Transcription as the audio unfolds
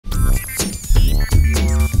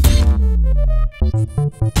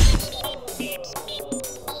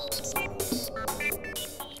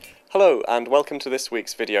Hello and welcome to this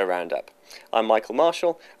week's video roundup. I'm Michael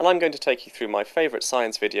Marshall and I'm going to take you through my favourite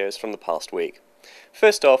science videos from the past week.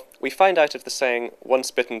 First off, we find out if the saying,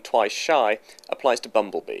 once bitten twice shy, applies to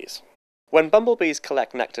bumblebees. When bumblebees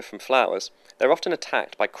collect nectar from flowers, they're often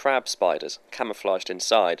attacked by crab spiders, camouflaged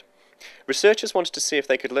inside. Researchers wanted to see if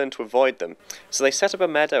they could learn to avoid them, so they set up a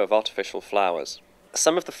meadow of artificial flowers.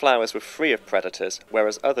 Some of the flowers were free of predators,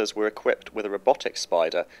 whereas others were equipped with a robotic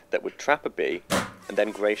spider that would trap a bee and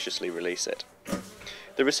then graciously release it.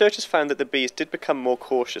 The researchers found that the bees did become more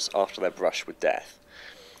cautious after their brush with death.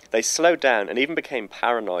 They slowed down and even became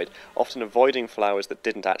paranoid, often avoiding flowers that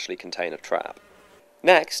didn't actually contain a trap.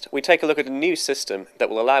 Next, we take a look at a new system that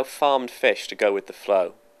will allow farmed fish to go with the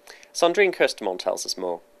flow. Sandrine Kirstemont tells us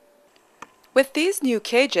more. With these new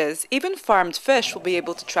cages, even farmed fish will be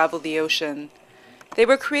able to travel the ocean. They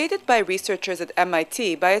were created by researchers at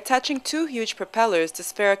MIT by attaching two huge propellers to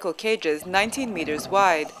spherical cages 19 meters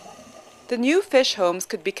wide. The new fish homes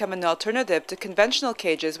could become an alternative to conventional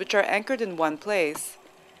cages which are anchored in one place.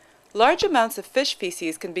 Large amounts of fish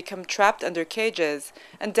feces can become trapped under cages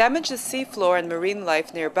and damage the seafloor and marine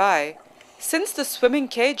life nearby. Since the swimming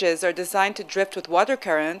cages are designed to drift with water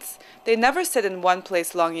currents, they never sit in one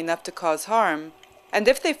place long enough to cause harm. And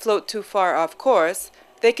if they float too far off course,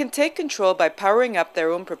 they can take control by powering up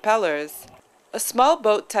their own propellers. A small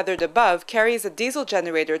boat tethered above carries a diesel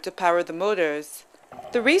generator to power the motors.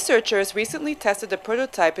 The researchers recently tested a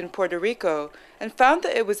prototype in Puerto Rico and found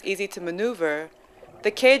that it was easy to maneuver.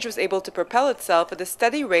 The cage was able to propel itself at a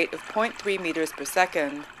steady rate of 0.3 meters per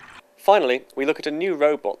second. Finally, we look at a new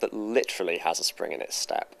robot that literally has a spring in its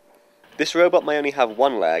step. This robot may only have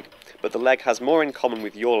one leg, but the leg has more in common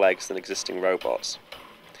with your legs than existing robots.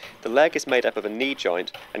 The leg is made up of a knee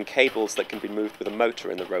joint and cables that can be moved with a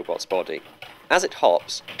motor in the robot's body. As it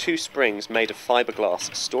hops, two springs made of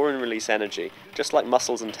fiberglass store and release energy, just like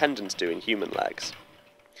muscles and tendons do in human legs.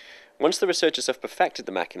 Once the researchers have perfected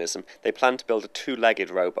the mechanism, they plan to build a two-legged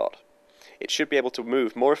robot. It should be able to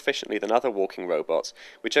move more efficiently than other walking robots,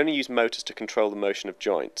 which only use motors to control the motion of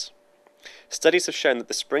joints. Studies have shown that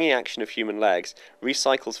the springy action of human legs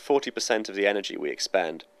recycles 40% of the energy we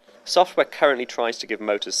expend. Software currently tries to give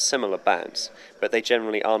motors similar bounce, but they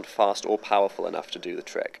generally aren't fast or powerful enough to do the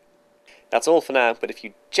trick. That's all for now, but if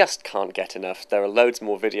you just can't get enough, there are loads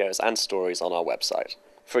more videos and stories on our website.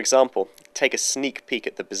 For example, take a sneak peek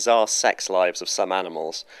at the bizarre sex lives of some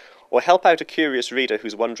animals, or help out a curious reader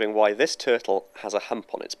who's wondering why this turtle has a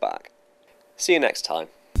hump on its back. See you next time.